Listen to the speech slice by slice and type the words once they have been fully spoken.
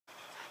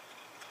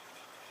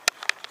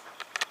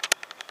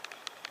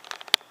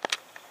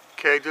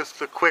Okay,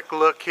 just a quick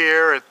look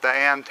here at the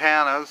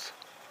antennas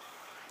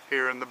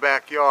here in the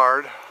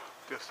backyard,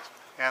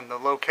 and the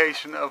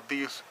location of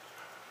these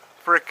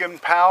frickin'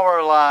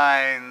 power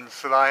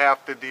lines that I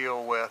have to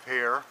deal with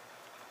here.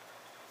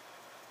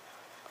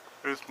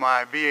 There's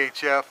my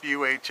VHF,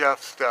 UHF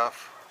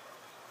stuff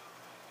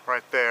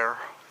right there.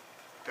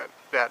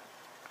 That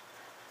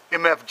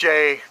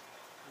MFJ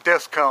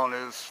disc cone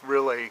is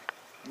really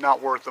not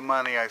worth the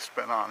money I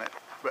spent on it,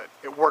 but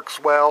it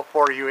works well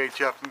for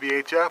UHF and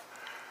VHF.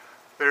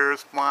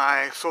 There's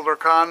my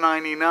Silicon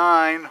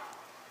 99.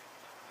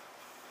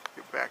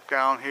 Get back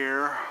down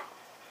here,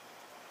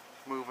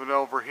 move it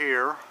over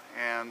here,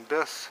 and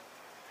this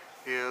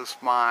is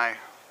my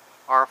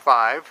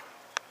R5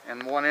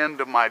 and one end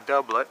of my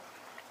doublet.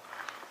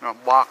 I'm going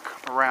to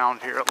walk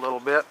around here a little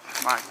bit,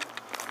 my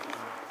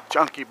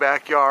junky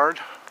backyard.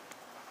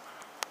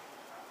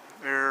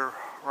 There,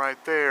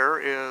 right there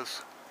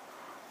is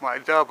my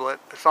doublet.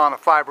 It's on a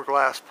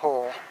fiberglass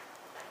pole.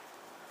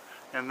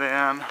 And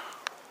then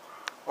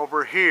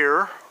over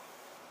here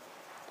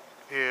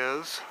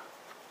is,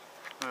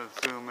 I'm going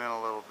to zoom in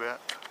a little bit.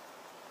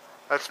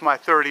 That's my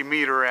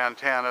 30-meter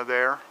antenna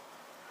there.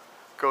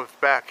 Goes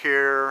back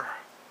here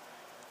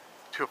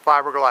to a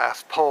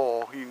fiberglass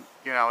pole. You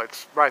know,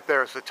 it's right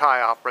there is the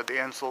tie-off for the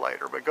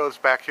insulator, but it goes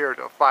back here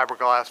to a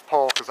fiberglass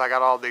pole because I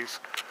got all these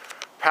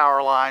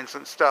power lines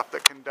and stuff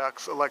that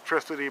conducts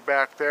electricity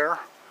back there.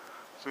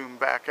 Zoom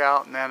back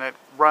out, and then it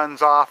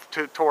runs off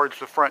towards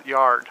the front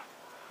yard.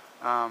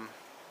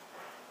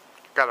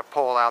 Got a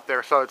pole out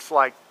there, so it's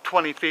like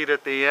 20 feet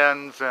at the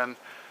ends and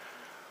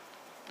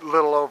a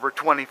little over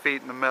 20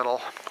 feet in the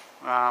middle,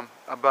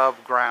 above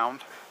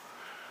ground.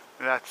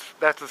 And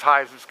that's as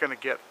high as it's going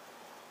to get,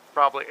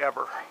 probably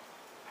ever,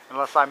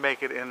 unless I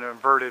make it in an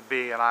inverted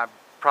B, and I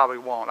probably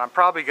won't. I'm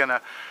probably going to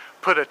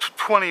put a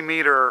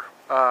 20-meter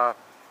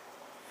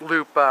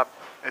loop up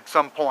at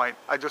some point.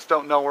 I just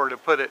don't know where to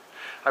put it.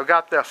 I've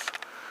got this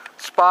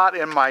spot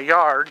in my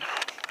yard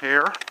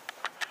here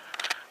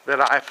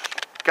that I've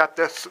got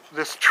this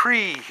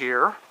tree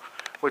here,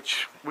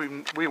 which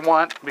we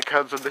want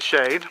because of the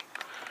shade,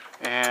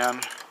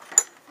 and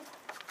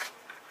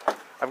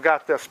I've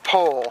got this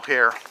pole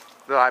here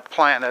that I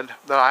planted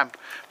that I'm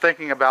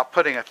thinking about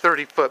putting a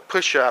 30-foot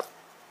push-up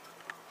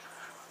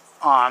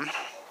on,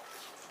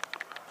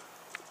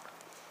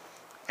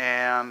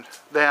 and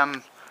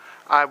then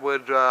I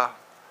would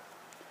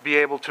be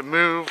able to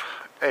move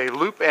a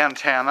loop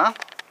antenna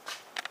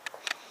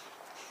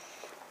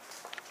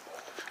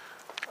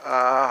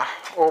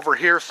over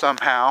here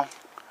somehow,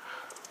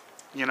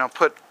 you know,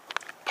 put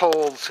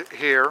poles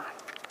here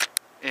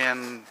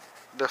in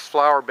this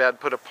flower bed,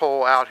 put a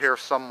pole out here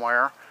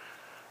somewhere,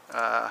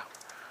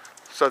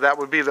 so that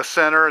would be the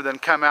center, then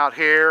come out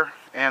here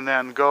and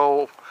then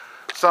go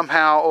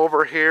somehow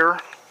over here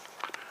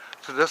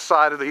to this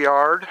side of the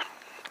yard,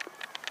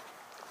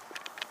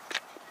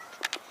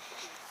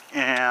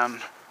 and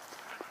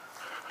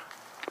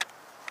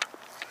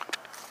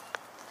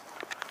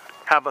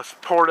have a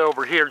port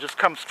over here, just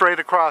come straight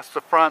across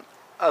the front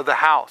of the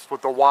house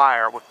with the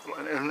wire, with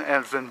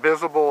as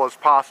invisible as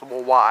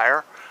possible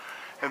wire,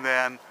 and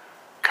then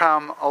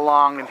come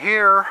along in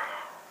here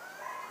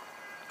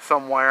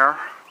somewhere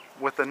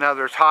with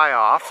another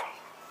tie-off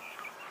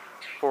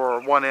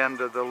for one end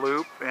of the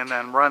loop, and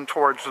then run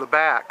towards the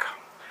back.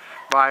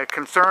 My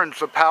concern's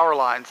the power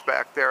lines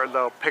back there,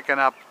 though, picking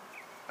up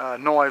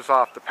noise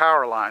off the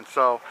power line.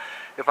 So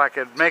if I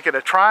could make it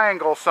a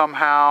triangle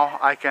somehow,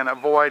 I can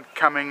avoid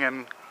coming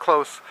in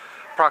close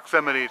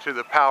proximity to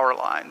the power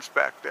lines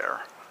back there.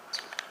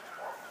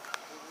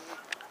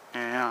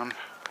 And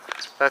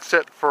that's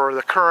it for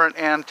the current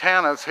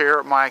antennas here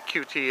at my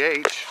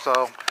QTH.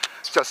 So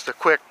just a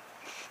quick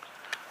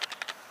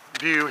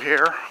view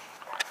here.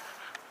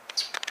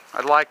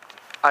 I'd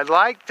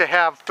like to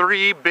have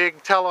 3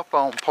 big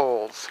telephone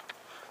poles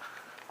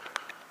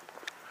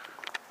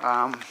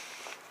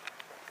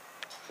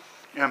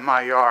in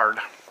my yard,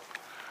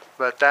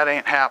 but that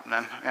ain't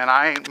happening, and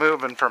I ain't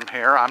moving from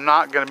here. I'm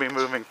not going to be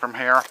moving from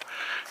here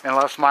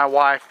unless my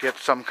wife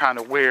gets some kind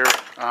of weird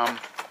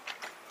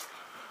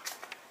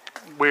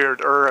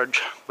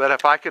urge. But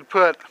if I could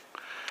put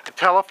a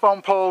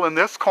telephone pole in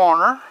this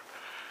corner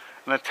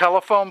and a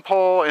telephone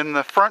pole in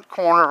the front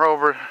corner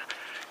over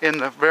in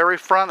the very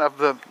front of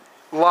the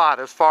lot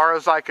as far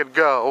as I could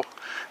go,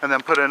 and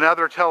then put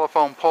another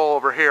telephone pole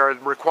over here,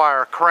 it'd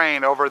require a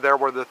crane over there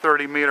where the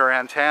 30-meter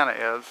antenna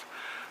is,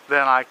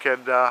 then I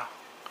could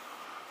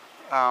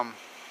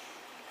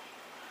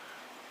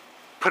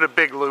put a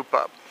big loop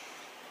up.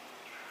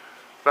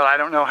 But I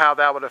don't know how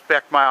that would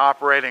affect my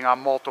operating on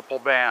multiple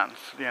bands.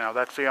 You know,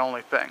 that's the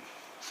only thing.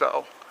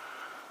 So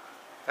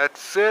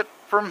that's it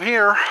from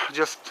here,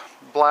 just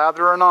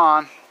blathering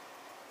on.